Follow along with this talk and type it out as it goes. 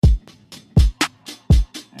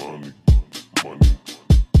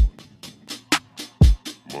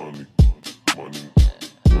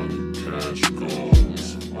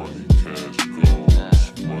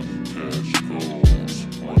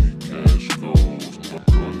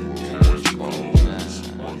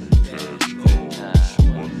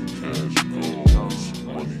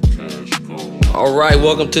All right,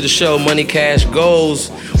 welcome to the show, Money Cash Goals.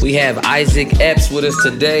 We have Issac Epps with us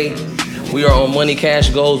today. We are on Money Cash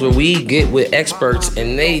Goals, where we get with experts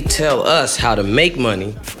and they tell us how to make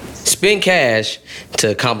money, spend cash to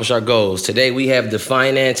accomplish our goals. Today we have the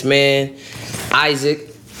finance man, Issac.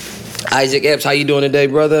 Issac Epps, how you doing today,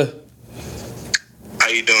 brother? How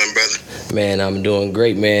you doing, brother? Man, I'm doing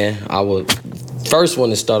great, man. I would first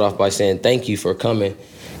want to start off by saying thank you for coming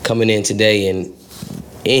in today and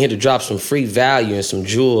in here to drop some free value and some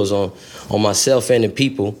jewels on myself and the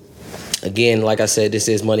people. Again, like I said, this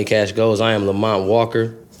is Money Cash Goals. I am Lemont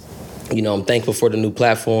Walker. You know, I'm thankful for the new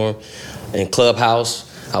platform and Clubhouse.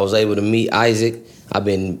 I was able to meet Issac. I've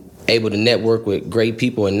been able to network with great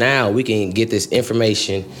people, and now we can get this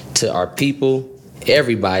information to our people,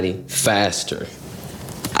 everybody, faster.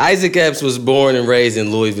 Issac Epps was born and raised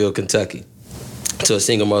in Louisville, Kentucky, to a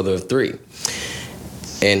single mother of three.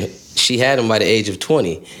 And she had him by the age of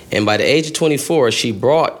 20. And by the age of 24, she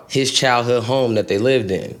brought his childhood home that they lived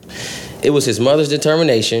in. It was his mother's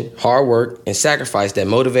determination, hard work, and sacrifice that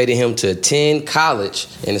motivated him to attend college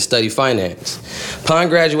and to study finance. Upon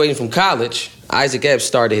graduating from college, Issac Epps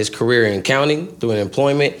started his career in accounting through an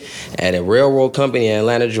employment at a railroad company in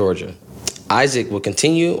Atlanta, Georgia. Issac will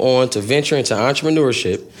continue on to venture into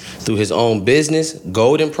entrepreneurship through his own business,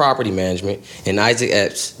 Golden Property Management, and Issac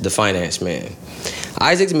Epps, the Finance Man.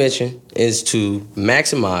 Issac's mission is to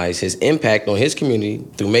maximize his impact on his community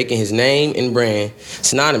through making his name and brand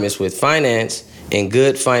synonymous with finance and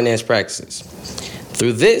good finance practices.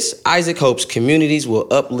 Through this, Issac hopes communities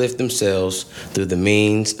will uplift themselves through the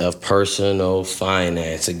means of personal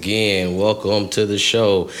finance. Again, welcome to the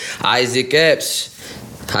show, Issac Epps.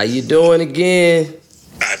 How you doing again?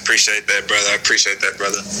 I appreciate that,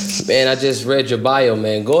 brother. Man, I just read your bio,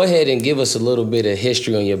 man. Go ahead and give us a little bit of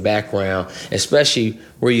history on your background, especially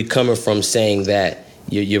where you're coming from, saying that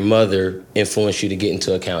your mother influenced you to get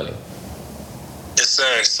into accounting. Yes,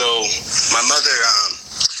 sir. So my mother,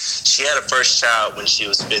 she had a first child when she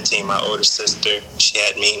was 15, my older sister. She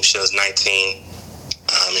had me when she was 19.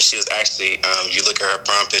 And she was actually, you look at her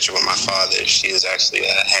prom picture with my father, she was actually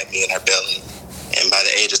had me in her belly. And by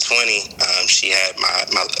the age of 20, she had my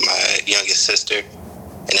youngest sister.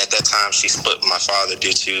 And at that time, she split with my father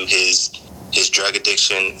due to his drug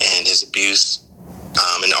addiction and his abuse.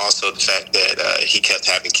 And also the fact that he kept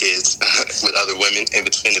having kids with other women in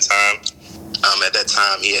between the time. At that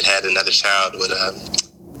time, he had another child with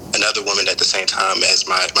another woman at the same time as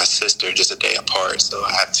my sister, just a day apart. So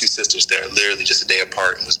I have two sisters that are literally just a day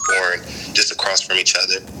apart and was born just across from each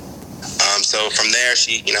other. So from there,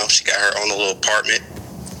 she got her own little apartment.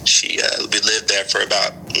 We lived there for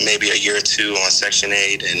about maybe a year or two on Section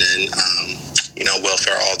 8, and then,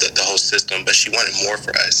 welfare, all the whole system. But she wanted more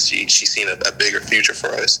for us. She seen a bigger future for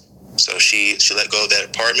us. So she let go of that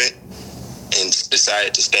apartment and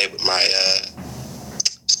decided to stay with my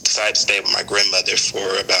grandmother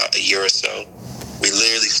for about a year or so. We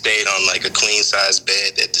literally stayed on like a queen size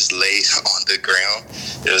bed that just laid on the ground.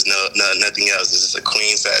 There was nothing else. It was just a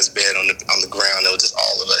queen size bed on the ground. It was just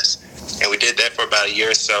all of us. And we did that for about a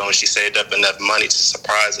year or so, and she saved up enough money to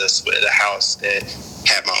surprise us with a house that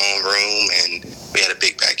had my own room, and we had a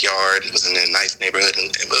big backyard. It was in a nice neighborhood,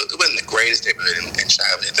 and it wasn't the greatest neighborhood in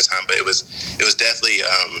Charlotte at the time, but it was definitely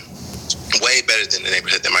way better than the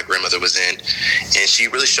neighborhood that my grandmother was in. And she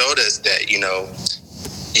really showed us that, you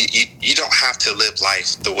don't have to live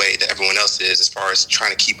life the way that everyone else is as far as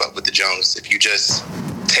trying to keep up with the Joneses. If you just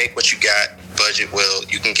take what you got, budget well,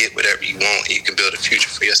 you can get whatever you want, and you can build a future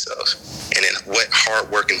for yourself. And then what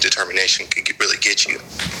hard work and determination can really get you.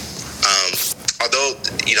 Although,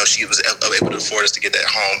 she was able to afford us to get that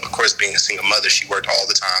home, of course, being a single mother, she worked all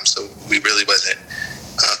the time, so we really wasn't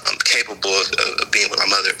capable of being with my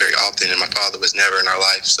mother very often, and my father was never in our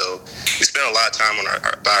life. So we spent a lot of time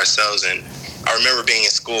by ourselves, and I remember being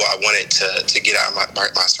in school, I wanted to get out of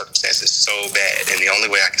my circumstances so bad, and the only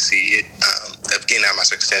way I could see it of getting out of my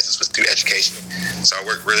circumstances was through education. So I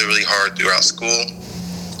worked really, really hard throughout school.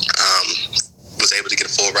 Was able to get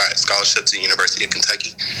a full ride scholarship to the University of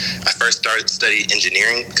Kentucky. I first started studying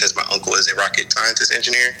engineering because my uncle is a rocket scientist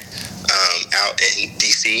engineer out in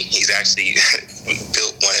D.C. He's actually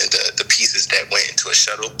built one of the pieces that went into a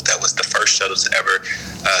shuttle. That was the first shuttle to ever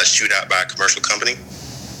shoot out by a commercial company.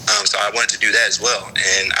 So I wanted to do that as well.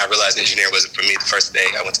 And I realized engineering wasn't for me the first day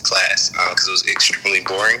I went to class because it was extremely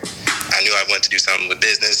boring. I knew I wanted to do something with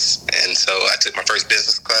business. And so I took my first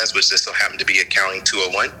business class, which just so happened to be Accounting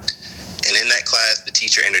 201. And in that class, the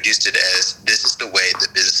teacher introduced it as, this is the way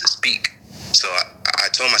that businesses speak. So I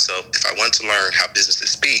told myself, if I want to learn how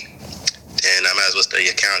businesses speak, then I might as well study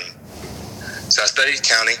accounting. So I studied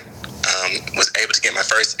accounting. Was able to get my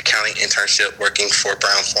first accounting internship working for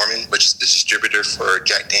Brown Forman, which is the distributor for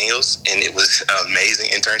Jack Daniels, and it was an amazing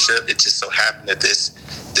internship. It just so happened that this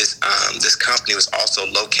company was also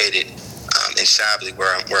located in Chablis,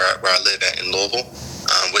 where I live at in Louisville,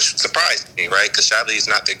 which surprised me, right? Because Chablis is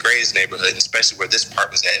not the greatest neighborhood, especially where this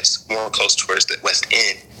part was at. It was more close towards the West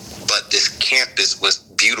End, but this campus was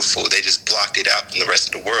beautiful. They just blocked it out from the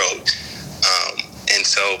rest of the world. And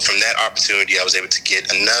so from that opportunity, I was able to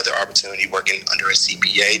get another opportunity working under a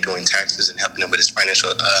CPA, doing taxes and helping him with his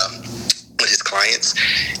financial, with his clients.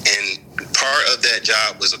 And part of that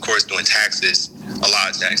job was, of course, doing taxes, a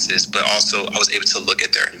lot of taxes, but also I was able to look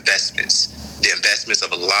at their investments, the investments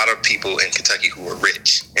of a lot of people in Kentucky who were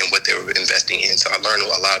rich and what they were investing in. So I learned a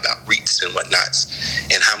lot about REITs and whatnots,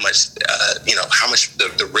 and how much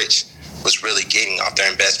the rich was really getting off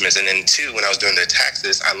their investments. And then two, when I was doing their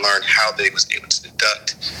taxes, I learned how they was able to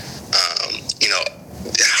deduct,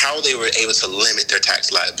 how they were able to limit their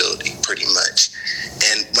tax liability pretty much.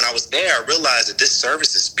 And when I was there, I realized that this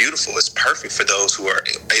service is beautiful. It's perfect for those who are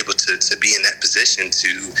able to be in that position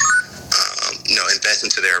to, invest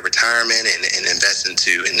into their retirement and invest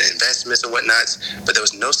into in the investments and whatnots. But there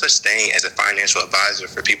was no such thing as a financial advisor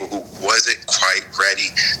for people who wasn't quite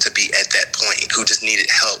ready to be at that point, who just needed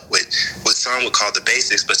help with what some would call the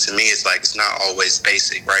basics. But to me, it's like, it's not always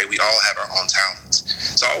basic, right? We all have our own talents.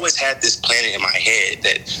 So I always had this planet in my head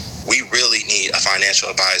that we really need a financial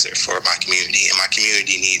advisor for my community, and my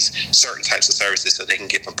community needs certain types of services so they can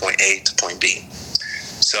get from point A to point B.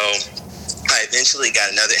 So I eventually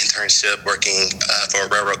got another internship working for a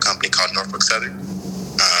railroad company called Norfolk Southern.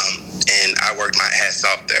 And I worked my ass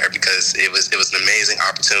off there because it was an amazing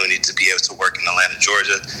opportunity to be able to work in Atlanta,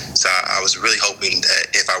 Georgia. So I was really hoping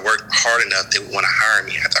that if I worked hard enough, they would want to hire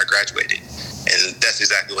me after I graduated. And that's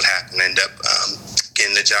exactly what happened. I ended up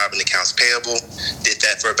getting a job in accounts payable, did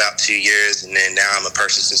that for about 2 years, and then now I'm a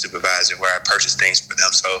purchasing supervisor where I purchase things for them.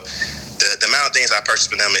 So the amount of things I purchase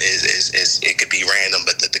for them is it could be random,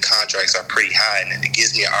 but the contracts are pretty high, and it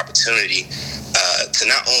gives me an opportunity to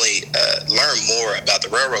not only learn more about the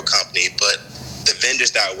railroad company, but the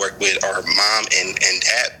vendors that I work with are mom and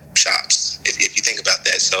dad shops, if you think about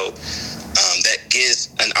that. So that gives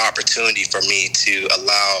an opportunity for me to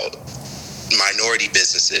allow minority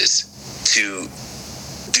businesses to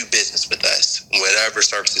do business with us, whatever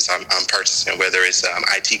services I'm purchasing, whether it's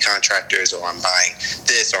IT contractors, or I'm buying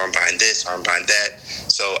this, or I'm buying this, or I'm buying that.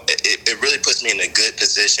 So it really puts me in a good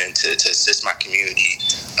position to assist my community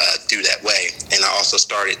through that way. And I also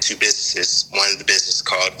started two businesses. One of the businesses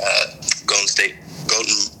called Golden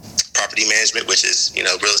Property Management, which is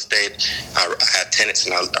real estate. I have tenants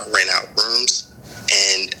and I rent out rooms.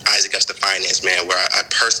 And Issac, Epps the Finance Man, where I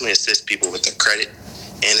personally assist people with their credit.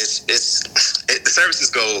 And the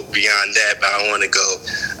services go beyond that, but I don't want to go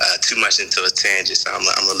too much into a tangent, so I'm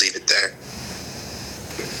gonna leave it there.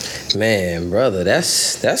 Man, brother,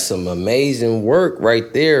 that's some amazing work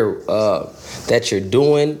right there that you're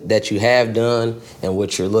doing, that you have done, and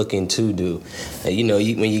what you're looking to do.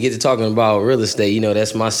 When you get to talking about real estate,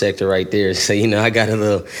 that's my sector right there. So, I got a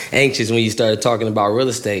little anxious when you started talking about real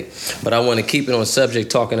estate. But I want to keep it on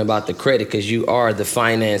subject, talking about the credit, because you are the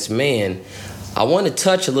finance man. I want to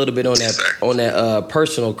touch a little bit on that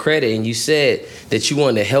personal credit, and you said that you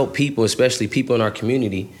wanted to help people, especially people in our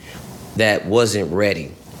community that wasn't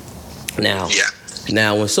ready. Now,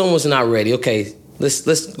 when someone's not ready, okay,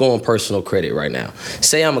 let's go on personal credit right now.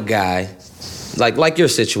 Say I'm a guy, like your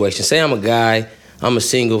situation. Say I'm a guy, I'm a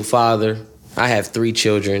single father, I have 3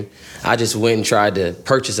 children. I just went and tried to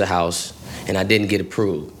purchase a house, and I didn't get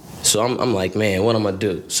approved. So I'm like, man, what am I gonna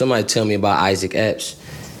do? Somebody tell me about Issac Epps.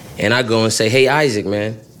 And I go and say, hey, Issac,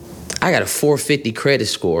 man, I got a 450 credit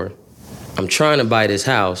score. I'm trying to buy this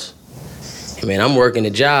house. And, man, I'm working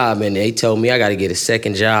a job, and they told me I got to get a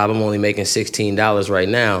second job. I'm only making $16 right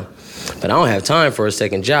now, but I don't have time for a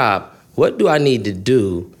second job. What do I need to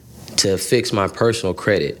do to fix my personal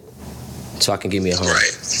credit so I can give me a home?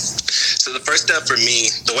 Right. So the first step for me,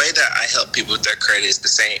 the way that I help people with their credit is the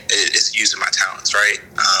same, is using my talents, right?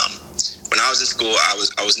 When I was in school,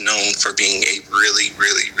 I was known for being a really,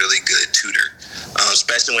 really, really good tutor,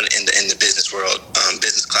 especially when in the business world,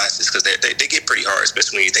 business classes, because they get pretty hard,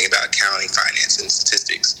 especially when you think about accounting, finance, and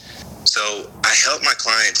statistics. So I help my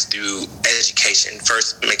clients do education,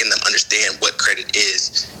 first making them understand what credit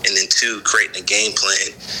is, and then 2, creating a game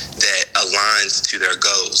plan that aligns to their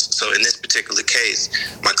goals. So in this particular case,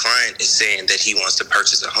 my client is saying that he wants to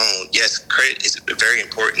purchase a home. Yes, credit is very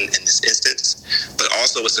important in this instance, but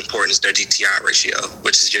also what's important is their DTI ratio,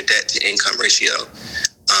 which is your debt to income ratio.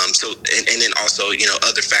 And then also,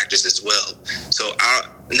 other factors as well. So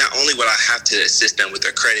not only would I have to assist them with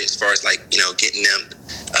their credit as far as like, getting them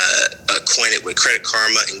acquainted with Credit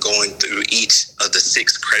Karma and going through each of the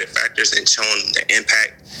 6 credit factors and showing them their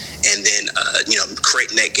impact, and then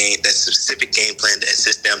creating that specific game plan to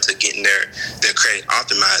assist them to getting their credit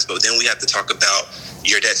optimized. But then we have to talk about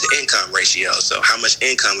your debt to income ratio. So how much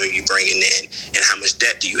income are you bringing in, and how much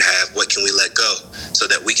debt do you have? What can we let go so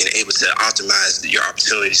that we can able to optimize your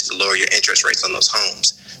opportunities to lower your interest rates on those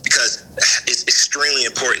homes? Because it's extremely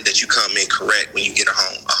important that you come in correct when you get a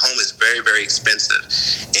home. A home is very, very expensive.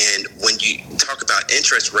 And when you talk about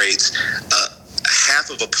interest rates, half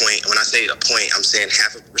of a point, when I say a point, I'm saying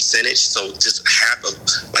half of a percentage. So just half of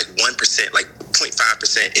like 1%, like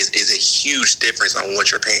 0.5% is a huge difference on what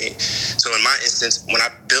you're paying. So in my instance, when I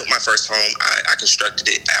built my first home, I constructed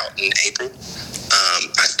it out in April.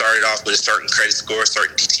 I started off with a certain credit score, a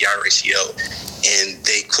certain DTI ratio, and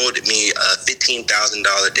they quoted me a $15,000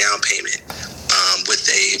 down payment with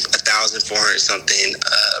a $1,400 something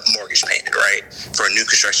mortgage payment, right? For a new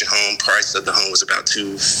construction home, price of the home was about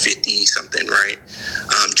 $250 something, right?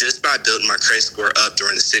 Just by building my credit score up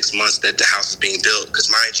during the 6 months that the house is being built, because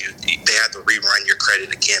mind you, they have to rerun your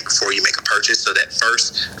credit again before you make a purchase. So that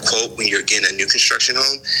first quote when you're getting a new construction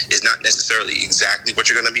home is not necessarily exactly what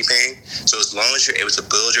you're going to be paying. So as long as you're able to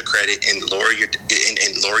build your credit and lower your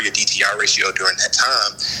DTI ratio during that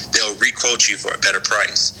time, they'll requote you for a better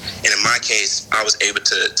price. And in my case, I was able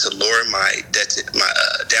to lower my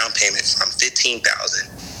down payment from $15,000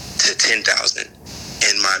 to $10,000,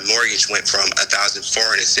 and my mortgage went from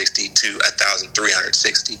 $1,460 to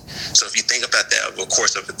 $1,360. So if you think about that over the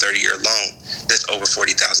course of a 30-year loan, that's over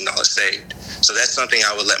 $40,000 saved. So that's something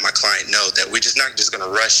I would let my client know, that we're just not just going to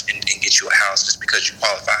rush and get you a house just because you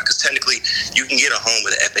qualify. Because technically, you can get a home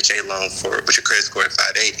with an FHA loan with your credit score at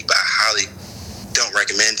 580, but I highly don't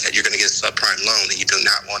recommend that. You're going to get a subprime loan, and you do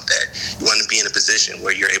not want that. You want to be in a position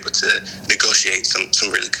where you're able to negotiate some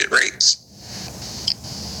really good rates.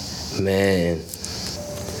 Man,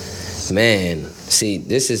 see,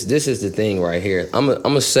 this is the thing right here. I'm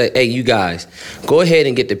gonna say, hey, you guys, go ahead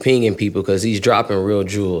and get the pinging people, because he's dropping real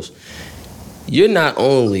jewels. You're not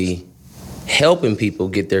only helping people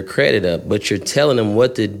get their credit up, but you're telling them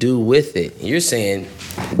what to do with it. You're saying,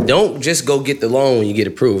 don't just go get the loan when you get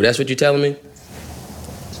approved. That's what you're telling me?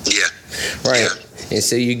 Yeah. Right. Yeah. And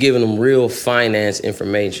so you're giving them real finance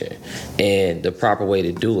information and the proper way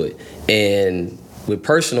to do it. And with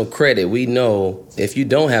personal credit, we know if you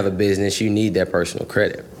don't have a business, you need that personal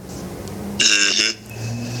credit.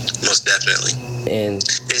 Mm-hmm. Most definitely. And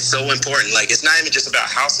it's so important. Like, it's not even just about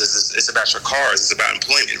houses. It's about your cars. It's about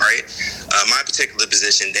employment, right? My particular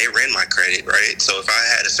position, they ran my credit, right? So if I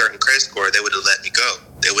had a certain credit score, they would have let me go.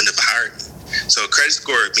 They wouldn't have hired me. So a credit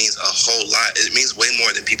score means a whole lot. It means way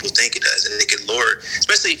more than people think it does. And it can lower,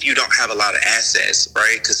 especially if you don't have a lot of assets,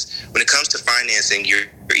 right? Because when it comes to financing,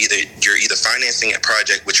 you're either financing a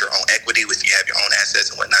project with your own equity, if you have your own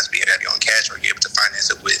assets and whatnot, so you have your own cash, or you're able to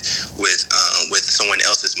finance it with someone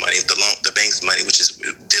else's money, the bank's money, which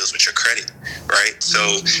deals with your credit, right? So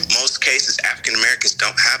most cases, African Americans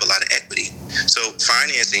don't have a lot of equity. So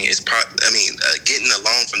financing is getting a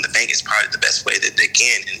loan from the bank is probably the best way that they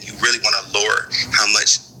can, and you really want to lower how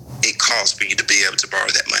much it costs for you to be able to borrow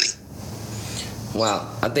that money. wow,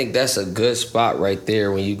 I think that's a good spot right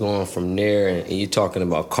there when you're going from there and you're talking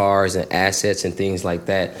about cars and assets and things like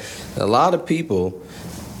that. A lot of people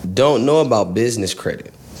don't know about business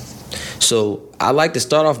credit. So I like to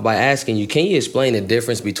start off by asking you, can you explain the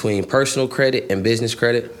difference between personal credit and business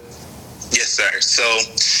credit? Yes, sir. So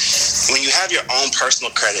when you have your own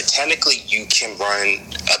personal credit, technically you can run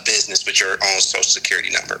a business with your own social security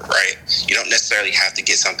number, right? You don't necessarily have to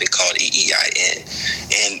get something called EIN.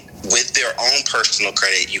 And with their own personal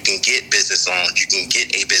credit, you can get business loans, you can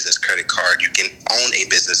get a business credit card, you can own a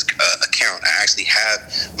business account. I actually have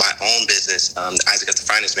my own business, Issac as the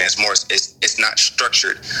Finance Man. It's not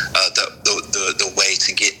structured the way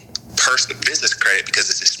to get personal business credit, because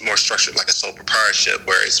it's more structured like a sole proprietorship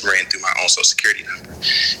where it's ran through my own social security number.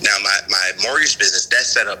 Now, my mortgage business, that's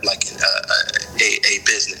set up like a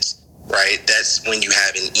business, right? That's when you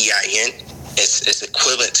have an EIN. It's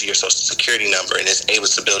equivalent to your social security number, and it's able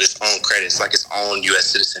to build its own credit. It's like its own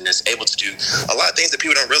U.S. citizen. It's able to do a lot of things that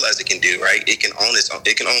people don't realize it can do, right? It can own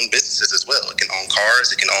it can own businesses as well. It can own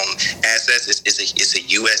cars. It can own assets. It's a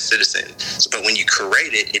U.S. citizen. So, but when you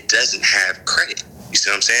create it, it doesn't have credit. You see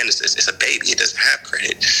what I'm saying? It's a baby. It doesn't have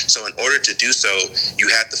credit. So in order to do so, you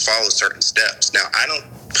have to follow certain steps. Now, I don't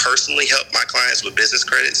personally help my clients with business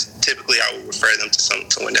credits. Typically, I will refer them to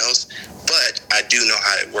someone else. But I do know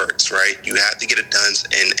how it works, right? You have to get a Duns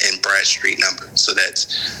and Bradstreet number. So that's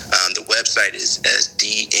the website is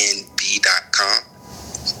dnb.com.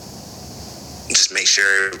 Just make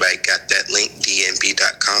sure everybody got that link,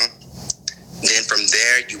 dnb.com. Then from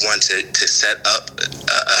there, you want to set up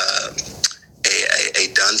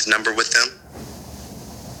a DUNS number with them.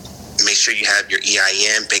 Make sure you have your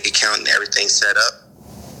EIN, bank account, and everything set up.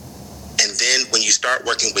 And then when you start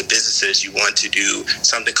working with businesses, you want to do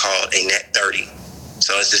something called a net 30.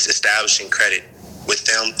 So it's just establishing credit with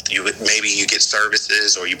them. Maybe you get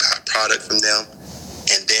services or you buy a product from them,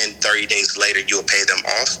 and then 30 days later you'll pay them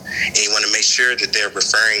off. And you want to make sure that they're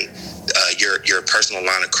referring your personal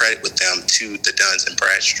line of credit with them to the Duns and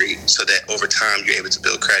Bradstreet, so that over time you're able to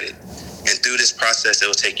build credit. And through this process, it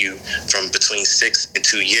will take you from between 6 and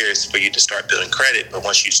 2 years for you to start building credit. But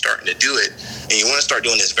once you're starting to do it, and you want to start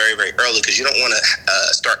doing this very, very early, because you don't want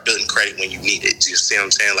to start building credit when you need it. You see what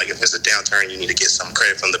I'm saying? Like if there's a downturn, you need to get some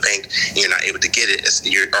credit from the bank, and you're not able to get it,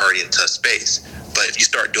 you're already in a tough space. But if you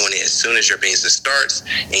start doing it as soon as your business starts,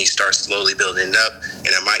 and you start slowly building it up,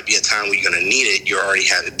 and there might be a time where you're going to need it, you already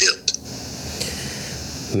have it built.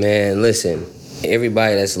 Man, listen.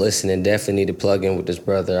 Everybody that's listening definitely need to plug in with this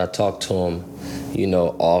brother. I talked to him,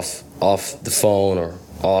 off the phone or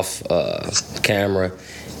off camera.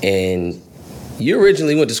 And you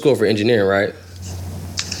originally went to school for engineering, right?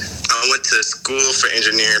 I went to school for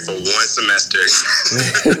engineering for one semester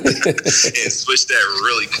and switched that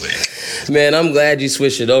really quick. Man, I'm glad you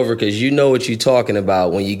switched it over, because you know what you're talking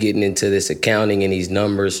about when you're getting into this accounting and these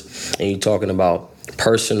numbers, and you're talking about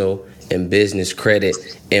personal and business credit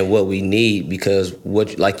and what we need, because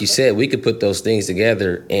like you said, we could put those things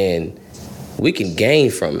together and we can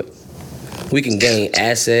gain from it. We can gain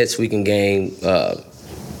assets. We can gain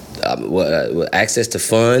access to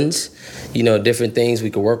funds, different things. We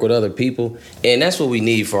can work with other people. And that's what we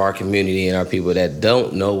need for our community and our people that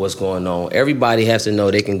don't know what's going on. Everybody has to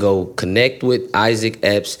know they can go connect with Issac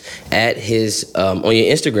Epps at his, on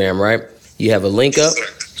your Instagram, right? You have a link up.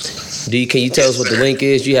 Can you tell us what the link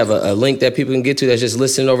is? You have a link that people can get to that's just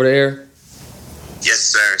listening over there? Yes,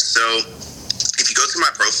 sir. So if you go to my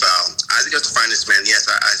profile, Issac Epps Finance Man, yes,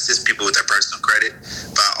 I assist people with their personal credit,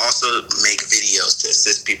 but I also make videos to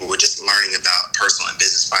assist people with just learning about personal and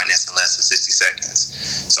business finance in less than 60 seconds.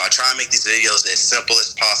 So I try to make these videos as simple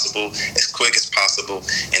as possible, as quick as possible,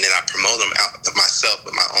 and then I promote them out myself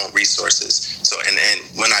with my own resources. So, and then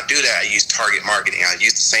when I do that, I use target marketing. I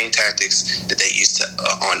use the same tactics that they use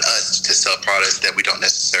on us to sell products that we don't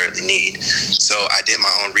necessarily need. So I did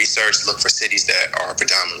my own research, look for cities that are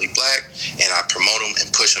predominantly Black, and I promote them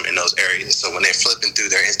and push them in those areas. So when they're flipping through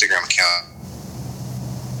their Instagram account,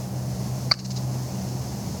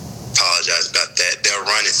 apologize about that, they'll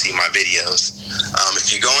run and see my videos.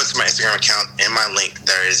 If you go into my Instagram account, in my link,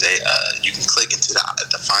 there is you can click into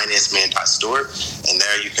the financeman.store, and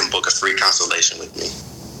there you can book a free consultation with me.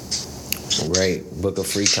 Great. Book a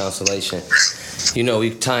free consultation. We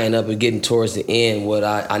tying up and getting towards the end. What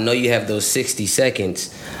I know you have those 60 seconds.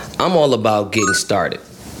 I'm all about getting started,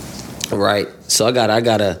 right? So I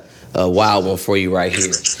got a wild one for you right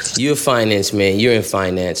here. You're a finance man. You're in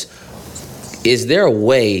finance. Is there a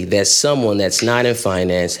way that someone that's not in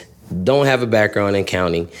finance, don't have a background in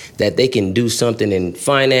accounting, that they can do something in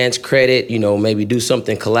finance, credit, maybe do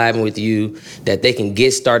something collabing with you, that they can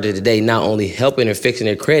get started today, not only helping or fixing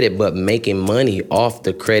their credit, but making money off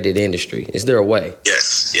the credit industry? Is there a way?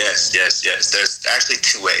 Yes. There's actually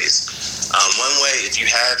two ways. One way, if you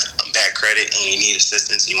have bad credit and you need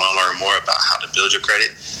assistance, you want to learn more about how to build your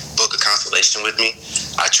credit, book a consultation with me.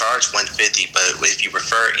 I charge $150, but if you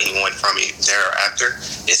refer anyone from me thereafter,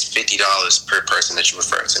 it's $50 per person that you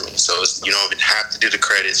refer to me. So you don't even have to do the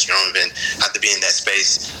credits. You don't even have to be in that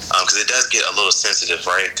space, because it does get a little sensitive,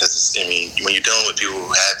 right? Because when you're dealing with people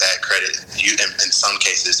who have bad credit, in some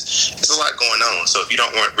cases, there's a lot going on. So if you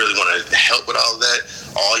don't really want to help with all of that,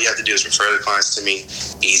 all you have to do is refer the clients to me.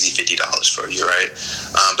 Easy $50 for you, right?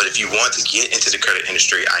 But if you want to get into the credit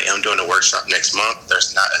industry, I am doing a workshop next month.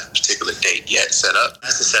 There's not a particular date yet set up.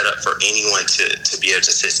 That's a setup for anyone to be able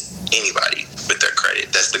to assist anybody with their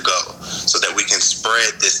credit. That's the goal, so that we can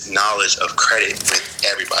spread this knowledge of credit with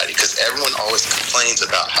everybody, because everyone always complains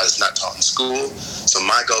about how it's not taught in school. So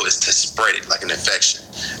my goal is to spread it like an infection.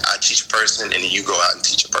 I teach a person, and then you go out and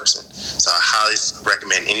teach a person. So I highly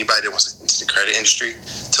recommend anybody that wants to get into the credit industry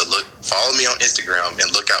to follow me on Instagram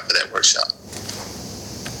and look out for that workshop.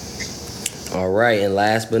 All right, and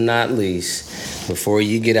last but not least, before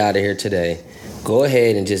you get out of here today, go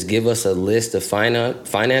ahead and just give us a list of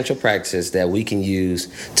financial practices that we can use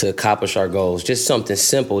to accomplish our goals. Just something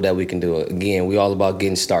simple that we can do. Again, we're all about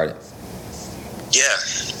getting started. Yeah.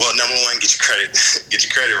 Well, number one, get your credit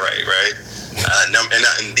right?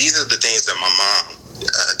 And these are the things that my mom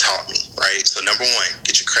taught me, right? So number one,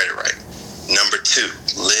 get your credit right. Number two,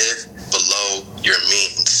 live below below your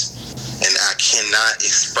means. And I cannot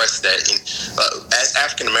express that. As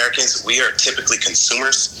African Americans, we are typically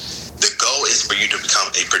consumers. The goal is for you to become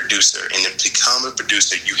a producer, and to become a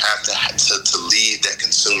producer, you have to leave that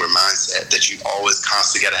consumer mindset that you always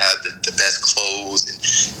constantly got to have the best clothes and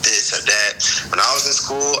this or that. When I was in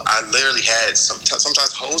school, I literally had sometimes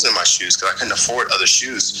holes in my shoes because I couldn't afford other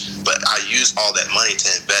shoes, but I used all that money to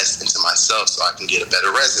invest into myself so I can get a better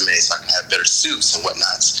resume, so I can have better suits and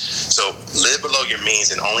whatnot. So live below your means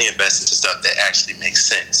and only invest into stuff that actually makes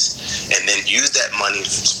sense, and then use that money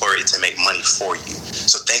for it to make money for you.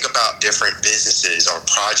 So think about different businesses or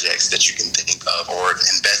projects that you can think of, or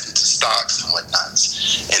invest into stocks and whatnot.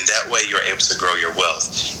 And that way you're able to grow your wealth.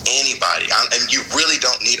 Anybody, and you really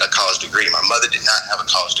don't need a college degree. My mother did not have a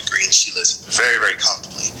college degree, and she lives very, very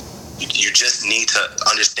comfortably. You just need to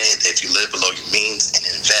understand that if you live below your means and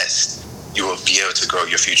invest, you will be able to grow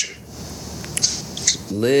your future.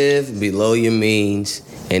 Live below your means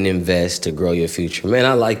and invest to grow your future. Man,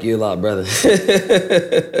 I like you a lot, brother.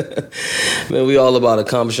 Man, we all about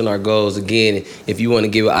accomplishing our goals. Again, if you want to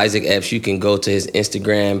give Issac Epps, you can go to his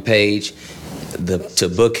Instagram page to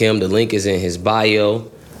book him. The link is in his bio.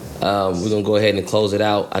 We're going to go ahead and close it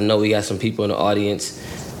out. I know we got some people in the audience.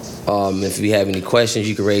 If you have any questions,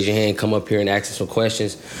 you can raise your hand, come up here and ask us some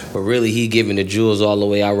questions. But really, he giving the jewels all the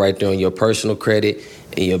way out right there on your personal credit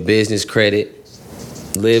and your business credit.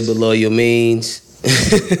 Live below your means.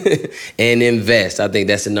 And invest. I think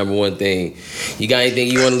that's the number one thing. You got anything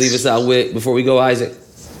you want to leave us out with before we go, Issac?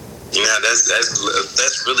 Yeah,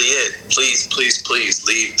 that's really it. Please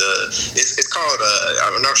leave the. It's called.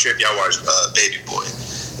 I'm not sure if y'all watch Baby Boy.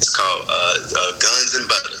 It's called Guns and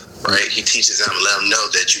Butter. Right? He teaches them and let them know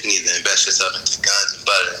that you can either invest yourself into guns and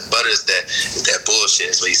butter. And butter is that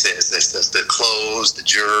bullshit. That's what he says. That's the clothes, the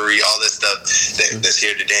jewelry, all that stuff that's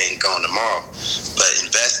here today and gone tomorrow. But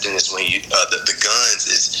investing is when you the guns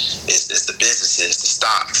is the businesses, the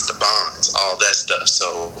stocks, the bonds, all that stuff.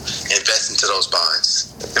 So invest into those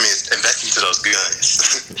bonds. Invest into those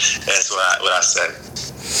guns. That's what I say.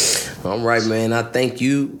 All right, man. I thank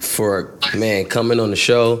you for coming on the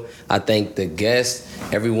show. I thank the guests,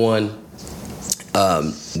 everyone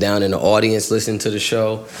down in the audience listening to the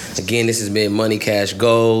show. Again, this has been Money Cash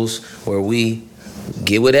Goals, where we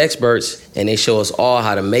get with experts and they show us all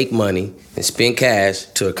how to make money and spend cash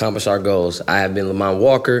to accomplish our goals. I have been Lemont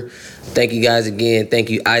Walker. Thank you guys again. Thank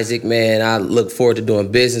you, Issac, man. I look forward to doing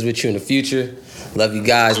business with you in the future. Love you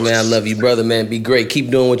guys, man. I love you, brother, man. Be great. Keep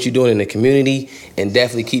doing what you're doing in the community, and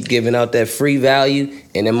definitely keep giving out that free value,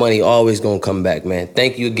 and that money always going to come back, man.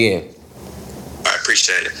 Thank you again. I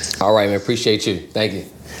appreciate it. All right, man. Appreciate you. Thank you.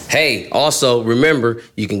 Hey, also, remember,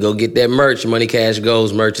 you can go get that merch. Money Cash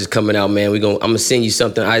Goals merch is coming out, man. I'm going to send you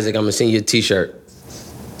something, Issac. I'm going to send you a T-shirt.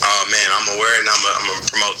 Oh, man. I'm going to wear it, and I'm going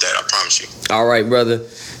to promote that. I promise you. All right, brother.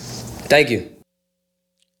 Thank you.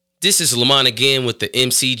 This is Lemont again with the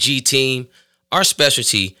MCG team. Our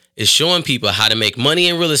specialty is showing people how to make money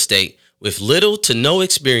in real estate with little to no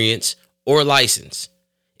experience or license.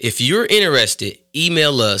 If you're interested,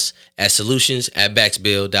 email us at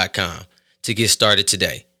solutions@baxbill.com to get started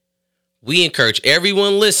today. We encourage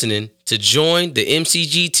everyone listening to join the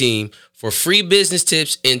MCG team for free business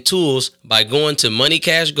tips and tools by going to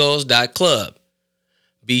moneycashgoals.club.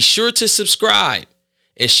 Be sure to subscribe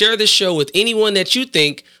and share this show with anyone that you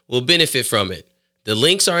think will benefit from it. The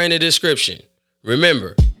links are in the description.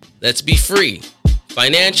 Remember, let's be free,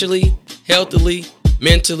 financially, healthily,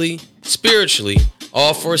 mentally, spiritually,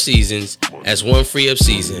 all 4 seasons as one free up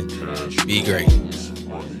season. Be great.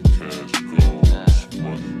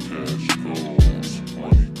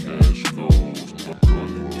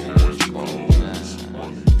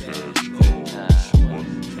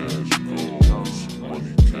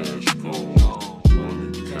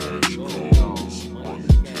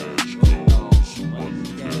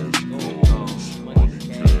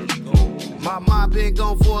 My mind been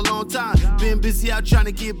gone for a long time. Been busy out trying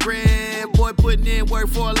to get bread. Boy, putting in work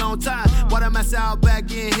for a long time. While I'm out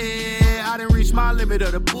back in here, I done reached my limit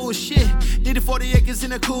of the bullshit. Did it 40 acres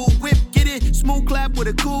in a cool whip. Get it? Smooth clap with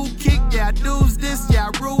a cool kick. Yeah, I do's this. Yeah,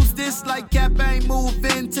 I rules this. Like cap ain't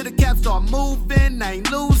moving. Till the cap start moving. I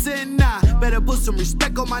ain't losing. Nah, better put some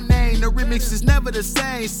respect on my name. The remix is never the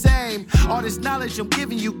same. All this knowledge I'm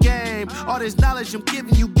giving you game. All this knowledge I'm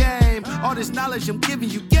giving you game. All this knowledge I'm giving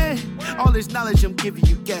you game. All this knowledge I'm giving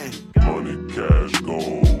you game. Money, cash,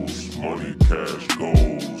 goals. Money, cash,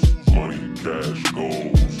 goals. Money, cash,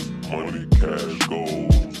 goals. Money, cash,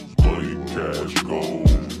 goals. Money, cash,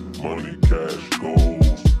 goals. Money, cash,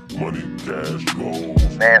 goals. Money, cash,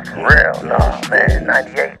 goals. Man, for real, nah, man,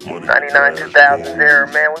 98. 99, 2000 era,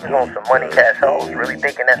 man, we was on some money cash hoes, really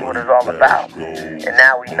thinking that's what it's all about. And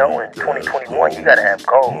now we know in 2021, you gotta have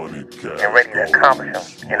goals and ready to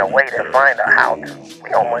accomplish them in a way that find out how to. We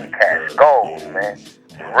on money cash goals, man.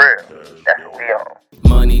 For real. That's what we on.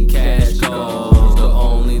 Money, cash, goals, the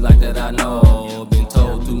only life that I know. Been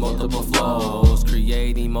told through multiple flows,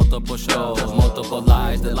 creating multiple shows, multiple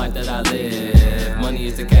lives, the life that I live. Money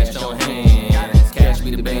is the cash on hand, cash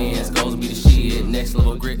be the bands, goals be the shit. Next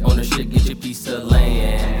level grit on the shit, get your piece of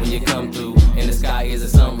land. When you come through, and the sky is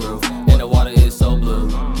a sunroof, and the water is so blue.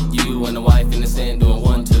 You and the wife in the sand doing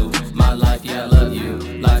 1-2. My life, yeah, I love you.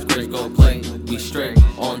 Life's great, go play. We straight,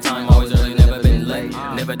 on time, always early, never been late.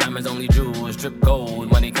 Never diamonds, only jewels, drip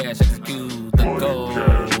gold. Money, cash, execute the goal.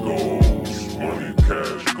 Money,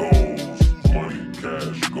 cash, goals. Money,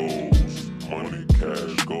 cash, goals. Money,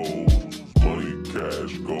 cash, goals. Money,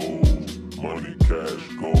 cash, goals. Money, cash,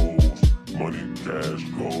 goals. Money, cash,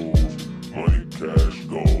 goals. Money, cash,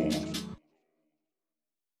 goals.